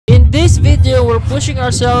In this video, we're pushing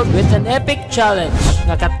ourselves with an epic challenge.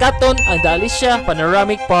 Nakatkaton ang Alicia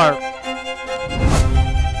Panoramic Park.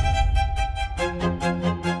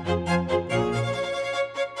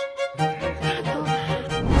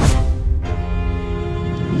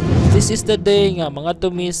 This is the day nga mga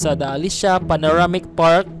tumis sa Alicia Panoramic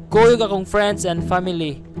Park. Kuyog akong friends and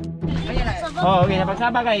family. Oh, okay.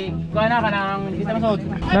 Napagsaba kay kuha na ka nang kita masod.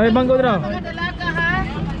 May bangko daw.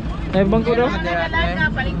 May bangko daw.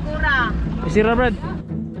 Isira Brad.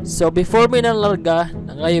 So before me nang larga,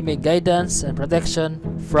 nangayo may guidance and protection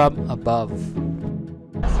from above.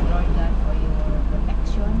 Lord God for your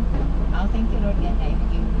protection. Thank you Lord God ay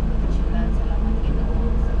bigay mo protection. Salamat Ginoo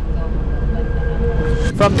sa ikaw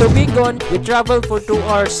magbandanan. From Tubigon, we traveled for 2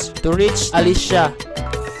 hours to reach Alicia.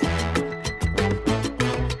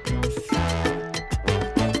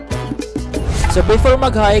 So before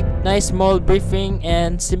mag-hike, nice small briefing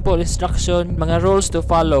and simple instruction, mga rules to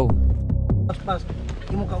follow. Pas,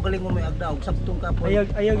 imo ka galing mo may agdaog sabtong ka po. Ayaw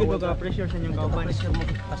gid ka pressure sa inyong kauban. Pressure mo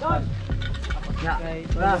pas. Ya,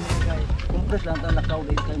 compress lang ta lakaw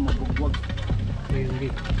dito kay mo bugwag.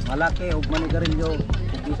 Malaki og manigarilyo,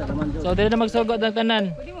 isa naman jud. So dili na magsugod ang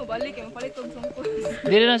tanan. Pwede mo balik yung palit kong sungkol.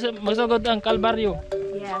 Dili na magsugod ang Kalbaryo.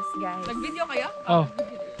 Yes, guys. Nag-video kayo? Oh.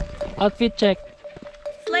 Outfit check.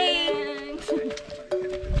 Sling!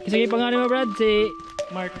 Sige pangalan mo Brad, si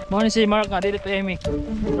Mark. Mo ni si Mark nga dili to Amy.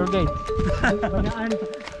 Tour guide.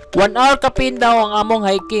 1 hour kapin daw ang among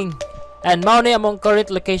hiking. And mao ni among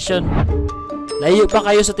current location. Layo pa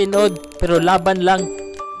kayo sa tinod pero laban lang.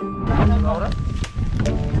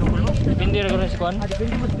 Hindi ra sa kuan.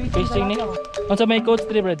 Facing ni. Unsa may coach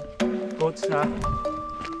 3 Brad? Coach ha.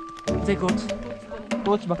 Say coach.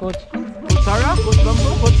 Coach ba coach? Coach Sarah, coach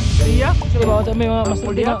Bambo, coach Lia. Sige ba unsa may mga mas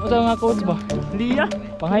unsa nga coach ba? Lia.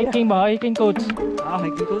 Pang hiking ba? Hiking coach.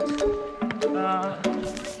 Hiking coach.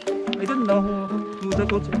 I don't know who the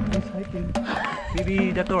coach is hiking. Maybe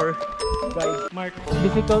the tour guide Mark.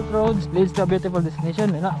 Difficult roads leads to a beautiful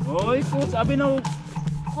destination, na. Oy, coach, abi no.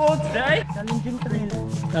 Coach, dai. Challenging trail.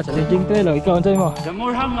 Challenging trail, oh. Ikaw unsay mo? The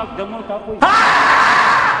more hangak, the more kapoy.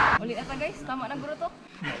 Ulit ata guys, tama na guro to.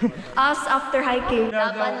 Us after hiking.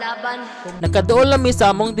 Laban. Nakaduol lami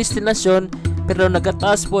sa among destinasyon pero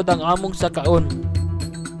nagataas po ang among sakaon.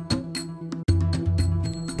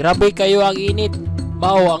 Grabe kayo ang init.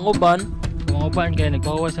 Mao ang uban. Ang uban kaya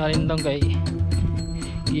nagpawas sa lindong kay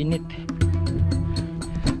init.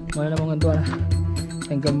 Wala namang antuan.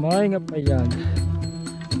 Ang gamay nga payag.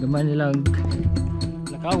 Gamay nilang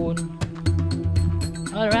lakawon.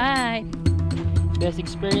 Alright. Best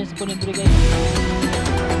experience po nito guys.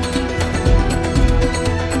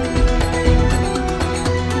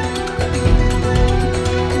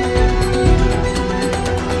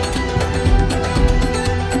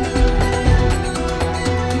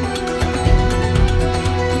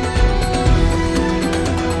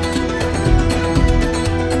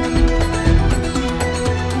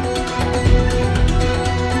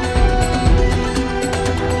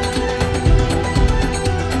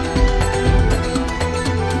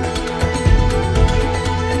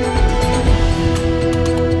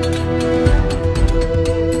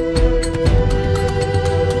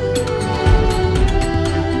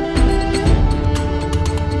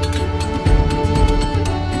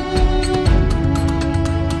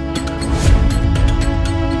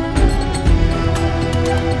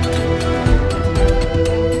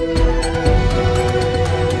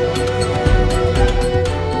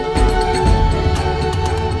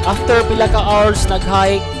 After pila ka hours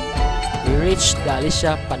nag-hike, we reached the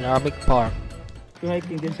Alicia Panoramic Park.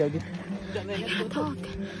 Hiking din siya.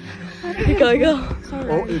 Ikaw.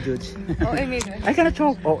 OA Judge. Oh, I made it. I cannot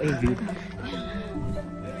talk. OA dude.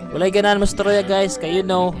 Walay ganan mo storya guys, kay you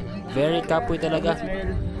know, very kapoy talaga.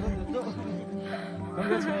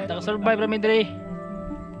 Naka-survive rami diri.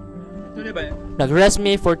 Nag-rest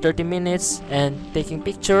me for 30 minutes and taking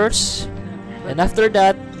pictures. And after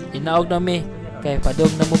that, inaog na mi kay padong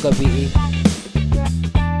na mo gabi.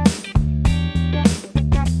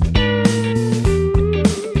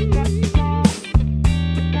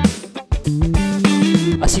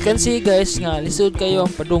 As you can see guys nga lisod kayo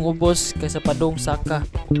ang padong ubos kaysa padong saka.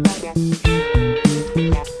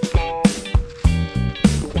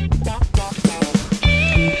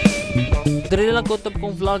 Dili lang ko top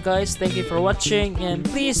kong vlog guys. Thank you for watching and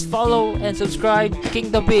please follow and subscribe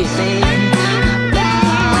Kingdabid.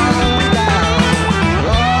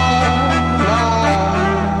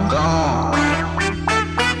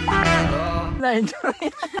 Na-enjoy.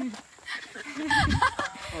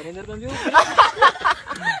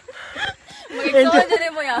 Mag-enjoy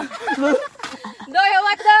din mo yan. Doy,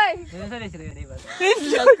 what doy?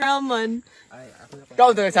 Nagkraman.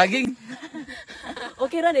 Kau to saging.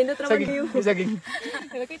 Okay ra, nindot raman view. Saging.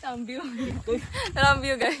 Nakita ang view. Ang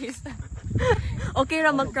view guys. Okay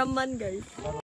ra magkraman guys.